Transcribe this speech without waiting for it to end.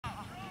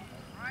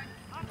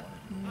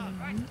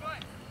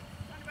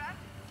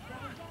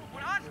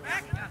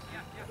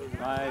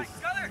Nice.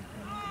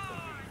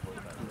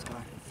 Let's go.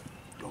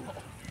 Go.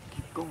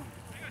 Keep going.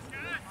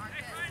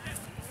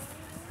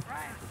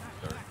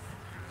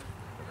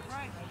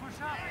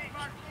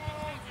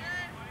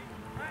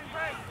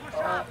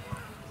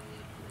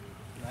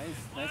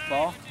 Nice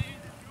ball.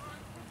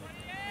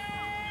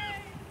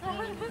 Come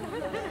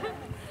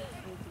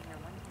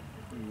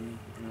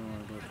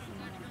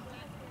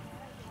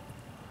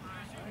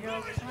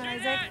on,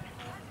 Isaac.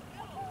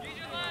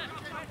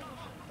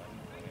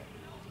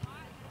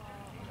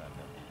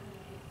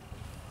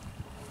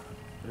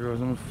 Here goes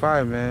number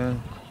 5,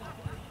 man.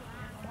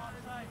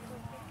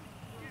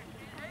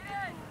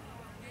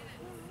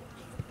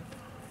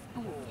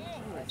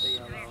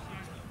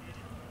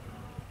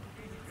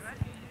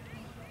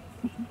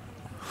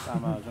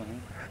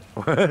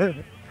 What?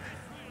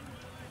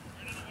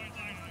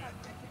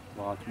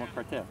 Wow, tu montes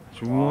par terre.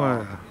 Tu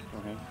vois.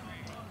 Okay.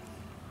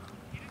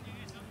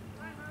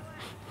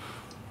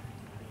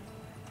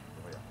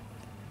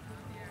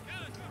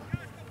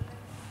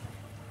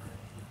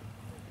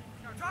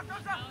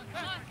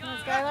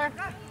 Skylar.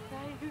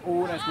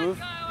 Oh, nice move.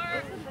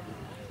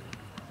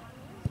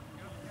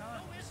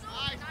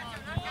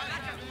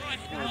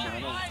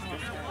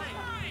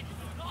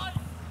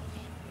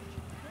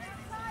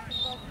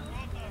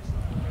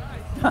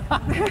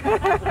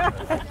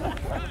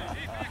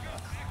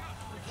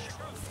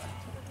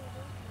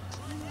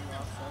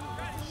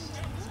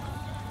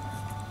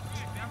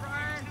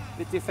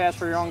 Bit too fast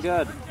for your own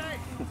good.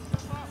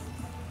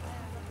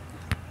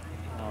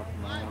 Oh,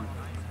 man.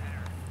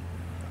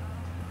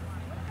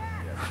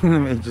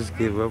 They just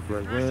gave up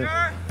like, man,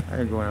 I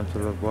ain't going after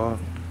the ball.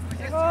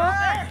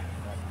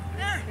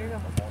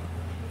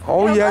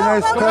 Oh yeah,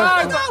 nice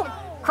pass.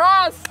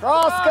 Cross!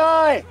 Cross,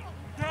 guy!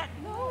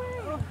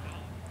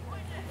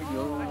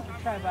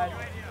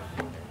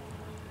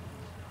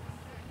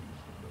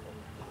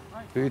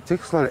 Dude, it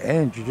takes a lot of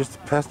energy just to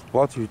pass the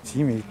ball to your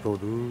teammates, though,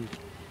 dude.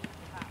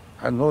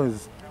 I know it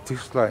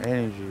takes a lot of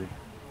energy.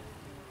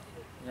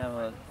 Yeah,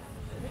 but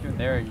if you're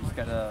there, you just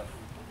gotta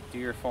do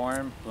your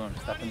form, boom,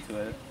 step into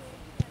it.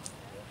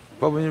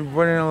 But when you're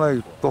running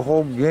like the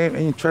whole game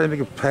and you try to make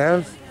a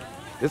pass,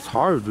 it's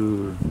hard,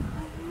 dude.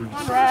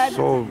 It's Brad.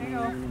 so, There you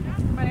go.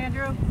 Come on,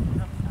 Andrew.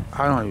 I don't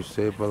know how you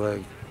say it, but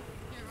like,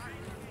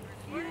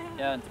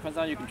 Yeah, it depends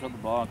on how you control the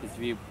ball, because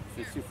if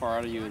it's too far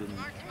out of you, then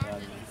yeah,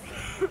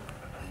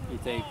 you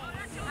take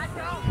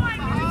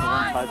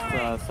one touch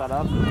to set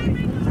up.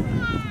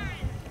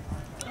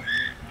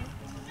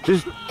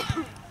 just,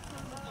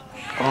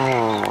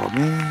 oh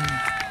man.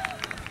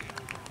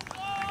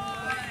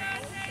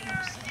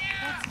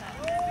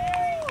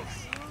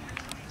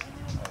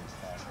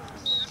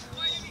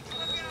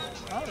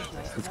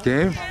 That's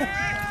game.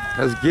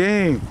 That's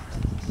game.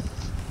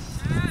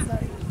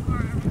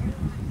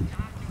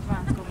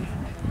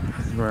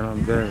 Right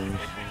on there.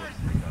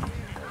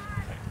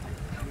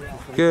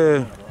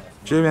 Good.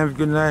 Jimmy, have a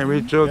good night.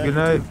 Rachel, good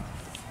night.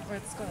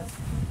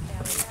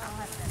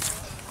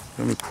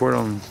 Let me pour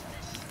them.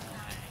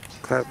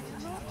 Clap.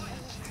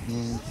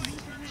 Hands.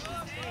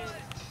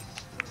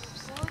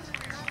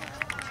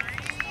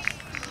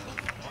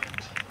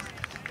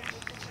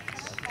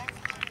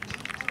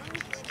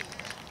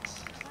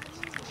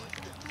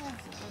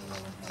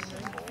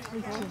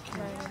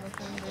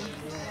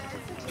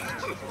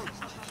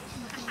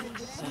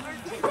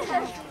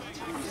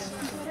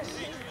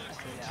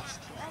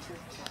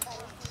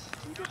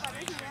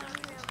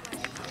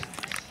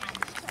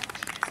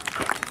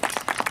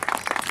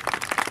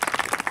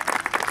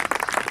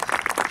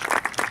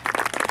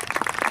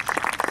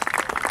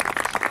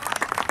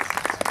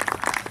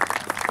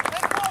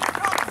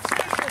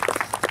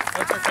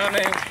 Thanks for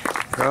coming.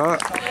 Yeah.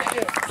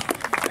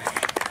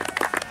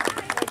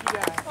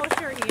 Oh,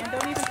 sure, Ian.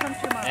 Don't even come to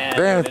your mom.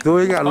 Damn,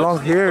 dude, you got long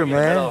hair,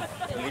 man.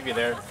 Leave you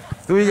there.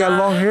 Dude, you got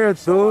long hair,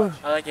 dude.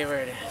 I like it where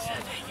it is.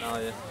 No,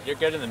 you're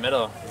good in the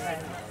middle.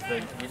 So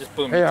you just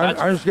boom. Hey, touch,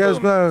 aren't you guys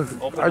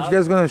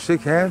gonna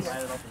shake hands?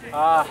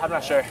 I'm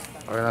not sure.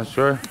 Are you not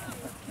sure?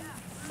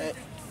 Good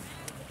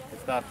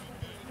stuff.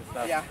 Good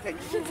stuff. Yeah,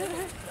 thanks.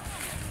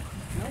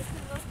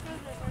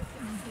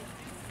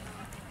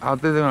 I don't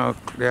think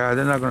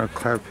they're not gonna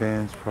clap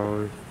hands,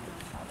 probably.